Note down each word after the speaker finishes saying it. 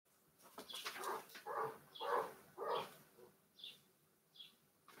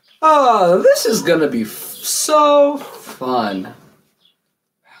This is gonna be so fun.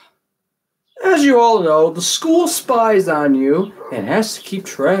 As you all know, the school spies on you and has to keep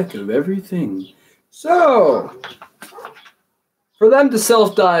track of everything. So, for them to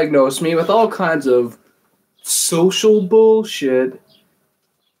self-diagnose me with all kinds of social bullshit,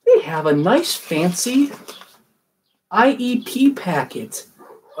 they have a nice fancy IEP packet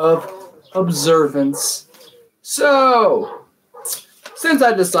of observance. So, since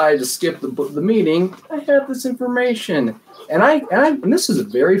I decided to skip the meeting, I have this information, and this is a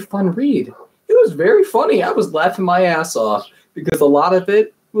very fun read. It was very funny. I was laughing my ass off because a lot of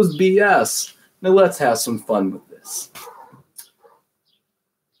it was BS. Now let's have some fun with this.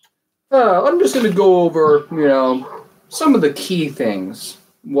 I'm just going to go over, some of the key things,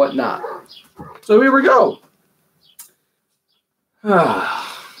 whatnot. So here we go.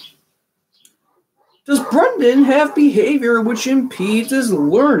 Does Brendan have behavior which impedes his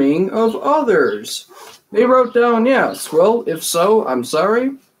learning of others? They wrote down yes. Well, if so, I'm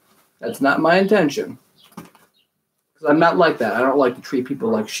sorry. That's not my intention. Because I'm not like that. I don't like to treat people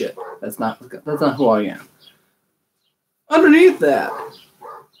like shit. That's not who I am. Underneath that,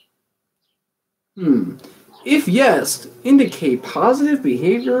 if yes, indicate positive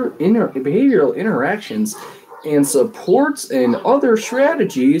behavioral interactions and supports and other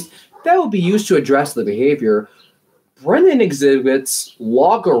strategies that will be used to address the behavior. Brendan exhibits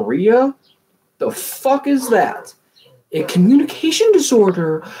logorrhea. The fuck is that? A communication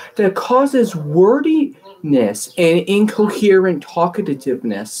disorder that causes wordiness and incoherent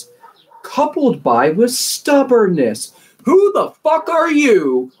talkativeness, coupled with stubbornness. Who the fuck are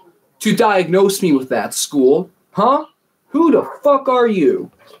you to diagnose me with that, school? Huh? Who the fuck are you?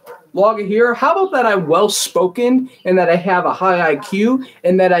 Logger here. How about that I'm well-spoken and that I have a high IQ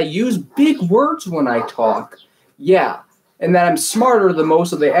and that I use big words when I talk? Yeah, and that I'm smarter than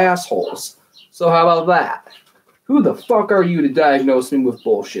most of the assholes. So how about that? Who the fuck are you to diagnose me with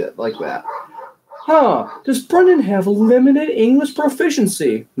bullshit like that? Does Brendan have limited English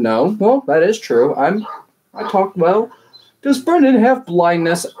proficiency? No. Well, that is true. I talk well. Does Brendan have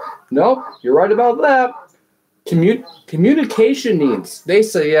blindness? Nope, you're right about that. Communication needs. They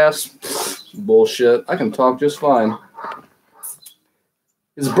say yes. Bullshit. I can talk just fine.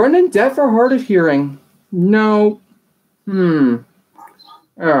 Is Brendan deaf or hard of hearing? No.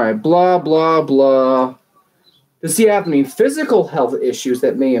 Alright, blah, blah, blah. Does he have any physical health issues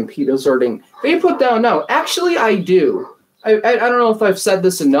that may impede his learning? They put down no. Actually, I do. I don't know if I've said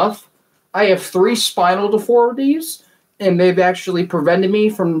this enough. I have 3 spinal deformities, and they've actually prevented me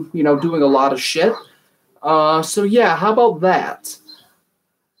from, doing a lot of shit. So yeah, how about that?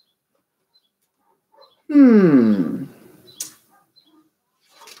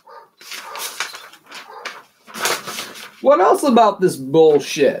 What else about this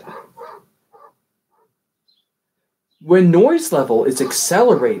bullshit? When noise level is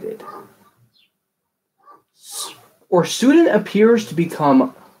accelerated, or student appears to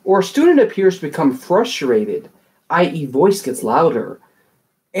become frustrated, i.e. voice gets louder,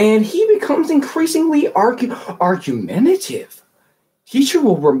 and he becomes increasingly argumentative. Teacher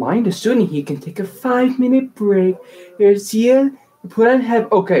will remind a student he can take a 5-minute break.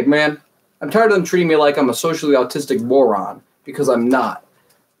 Okay, man. I'm tired of them treating me like I'm a socially autistic moron, because I'm not.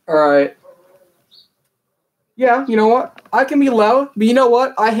 Alright. Yeah, you know what? I can be loud, but you know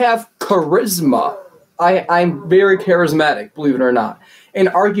what? I have charisma. I'm very charismatic, believe it or not. And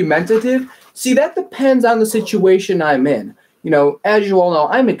argumentative, see, that depends on the situation I'm in. As you all know,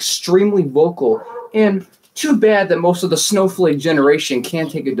 I'm extremely vocal, and too bad that most of the snowflake generation can't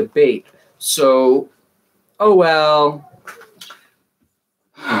take a debate. So, oh well.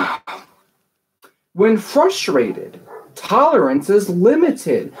 When frustrated, tolerance is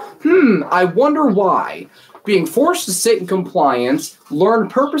limited. I wonder why. Being forced to sit in compliance, learn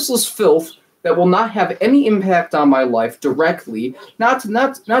purposeless filth that will not have any impact on my life directly, not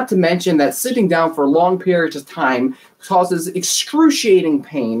to mention that sitting down for long periods of time causes excruciating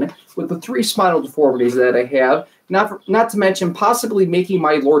pain with the 3 spinal deformities that I have, not to mention possibly making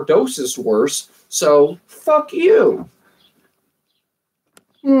my lordosis worse, so fuck you.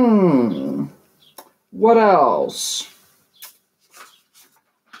 What else?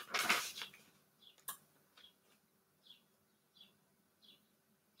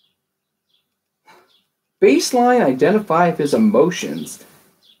 Baseline identify his emotions.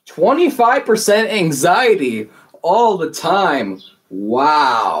 25% anxiety all the time.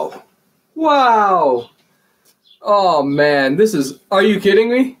 Wow. Oh man, are you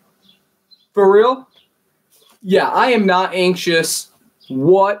kidding me? For real? Yeah, I am not anxious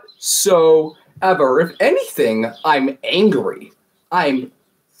whatsoever. If anything, I'm angry. I'm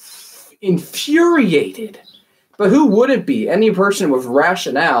infuriated. But who wouldn't be? Any person with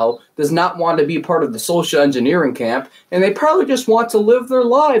rationale does not want to be part of the social engineering camp, and they probably just want to live their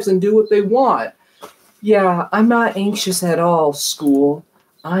lives and do what they want. Yeah, I'm not anxious at all, school.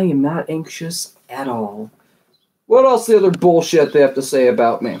 I am not anxious at all. What else the other bullshit they have to say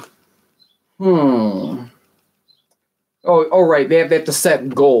about me? Oh, right. They have to set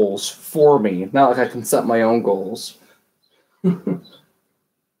goals for me. Not like I can set my own goals.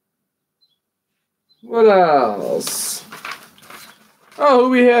 What else? Oh,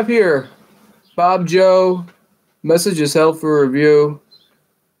 who we have here? Bob Joe. Message is held for review.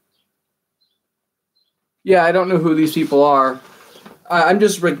 Yeah, I don't know who these people are. I'm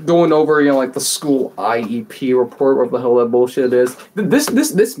just going over, like the school IEP report, what the hell that bullshit is.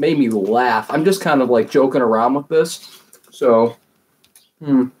 This made me laugh. I'm just kind of like joking around with this. So,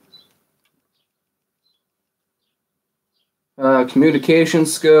 communication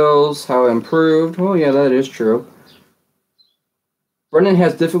skills, how improved. Oh, yeah, that is true. Brennan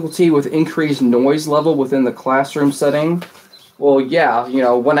has difficulty with increased noise level within the classroom setting. Well, yeah,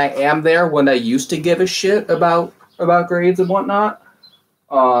 when I am there, when I used to give a shit about grades and whatnot,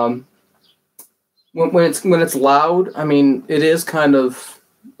 when it's loud, I mean, it is kind of,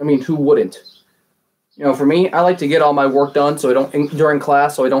 who wouldn't? For me, I like to get all my work done during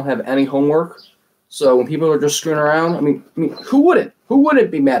class, so I don't have any homework. So when people are just screwing around, I mean, who wouldn't? Who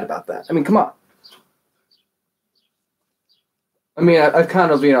wouldn't be mad about that? Come on. I've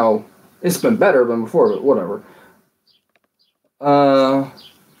kind of, it's been better than before, but whatever.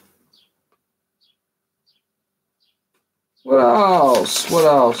 What else?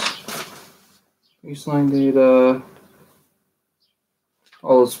 Baseline data.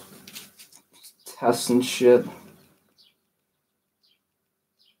 All those tests and shit.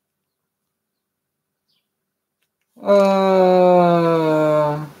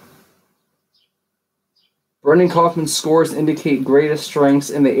 Brennan Kaufman's scores indicate greatest strengths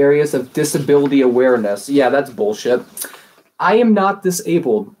in the areas of disability awareness. Yeah, that's bullshit. I am not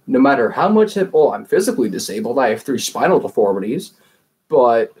disabled, no matter how much I'm physically disabled. I have 3 spinal deformities,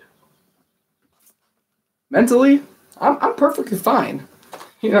 but mentally, I'm perfectly fine.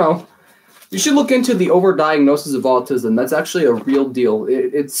 You should look into the overdiagnosis of autism. That's actually a real deal.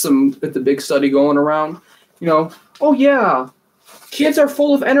 It's a big study going around. Oh yeah, kids are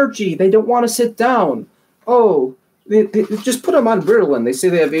full of energy. They don't want to sit down. Oh, they just put them on Ritalin. They say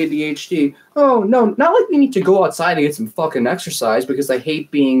they have ADHD. Oh, no, not like we need to go outside and get some fucking exercise because they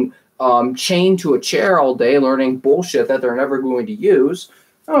hate being chained to a chair all day learning bullshit that they're never going to use.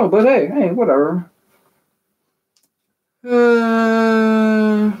 Oh, but hey, whatever.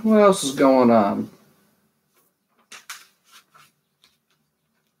 What else is going on?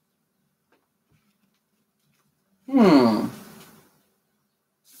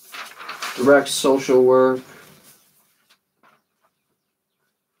 Direct social work.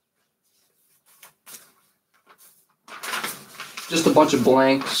 Just a bunch of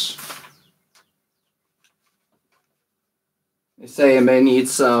blanks. They say I may need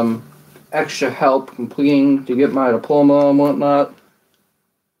some extra help completing to get my diploma and whatnot.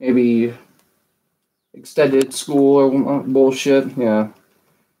 Maybe extended school or bullshit. Yeah.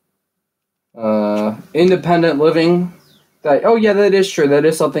 Independent living. That is true. That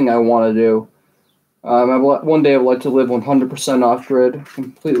is something I want to do. One day I would like to live 100% off grid,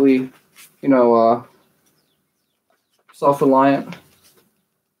 completely, self-reliant.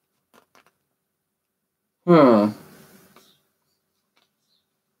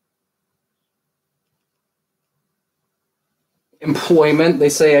 Employment. They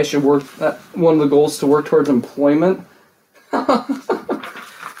say I should work. One of the goals to work towards employment.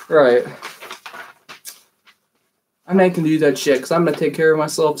 Right. I'm not going to do that shit because I'm going to take care of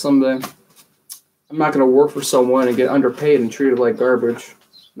myself someday. I'm not going to work for someone and get underpaid and treated like garbage.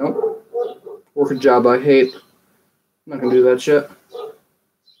 Nope. Work a job I hate. I'm not going to do that shit.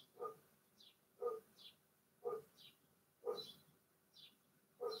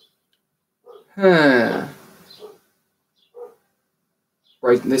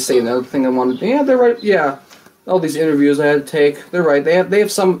 Right, they say another thing I wanted to... Yeah, they're right. Yeah. All these interviews I had to take, they're right. They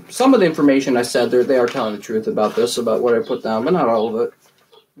have some of the information I said. They are telling the truth about this, about what I put down, but not all of it.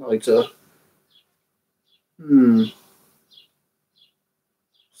 I like to...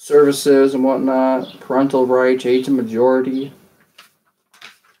 Services and whatnot, parental rights, age and majority.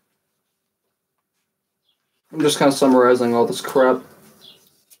 I'm just kind of summarizing all this crap.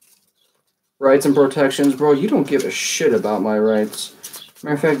 Rights and protections. Bro, you don't give a shit about my rights.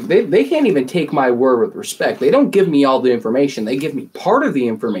 Matter of fact, they can't even take my word with respect. They don't give me all the information. They give me part of the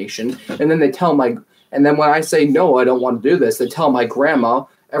information, and then they tell and then when I say, no, I don't want to do this, they tell my grandma,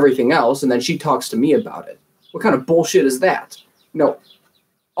 everything else, and then she talks to me about it. What kind of bullshit is that? No.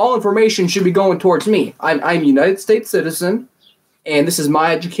 All information should be going towards me. I'm a United States citizen, and this is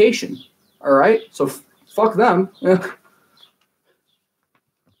my education. All right? So fuck them.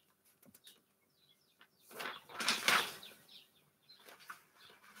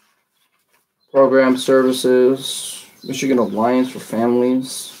 Program services, Michigan Alliance for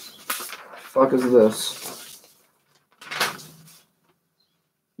Families. Fuck is this?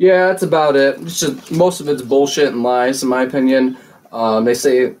 Yeah, that's about it. It's just, most of it's bullshit and lies, in my opinion. They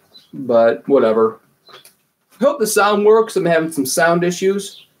say, but whatever. I hope the sound works. I'm having some sound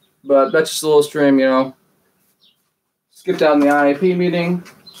issues, but that's just a little stream, you know. Skipped out in the IAP meeting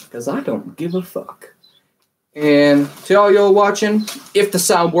because I don't give a fuck. And to all y'all watching, if the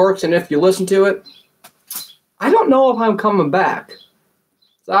sound works and if you listen to it, I don't know if I'm coming back.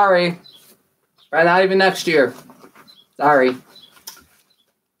 Sorry. Right, not even next year. Sorry.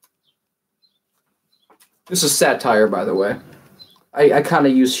 This is satire, by the way. I kind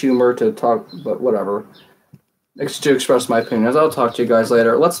of use humor to talk, but whatever. To express my opinions. I'll talk to you guys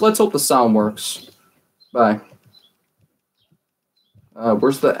later. Let's hope the sound works. Bye.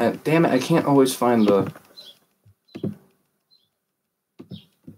 Where's the... Damn it, I can't always find the...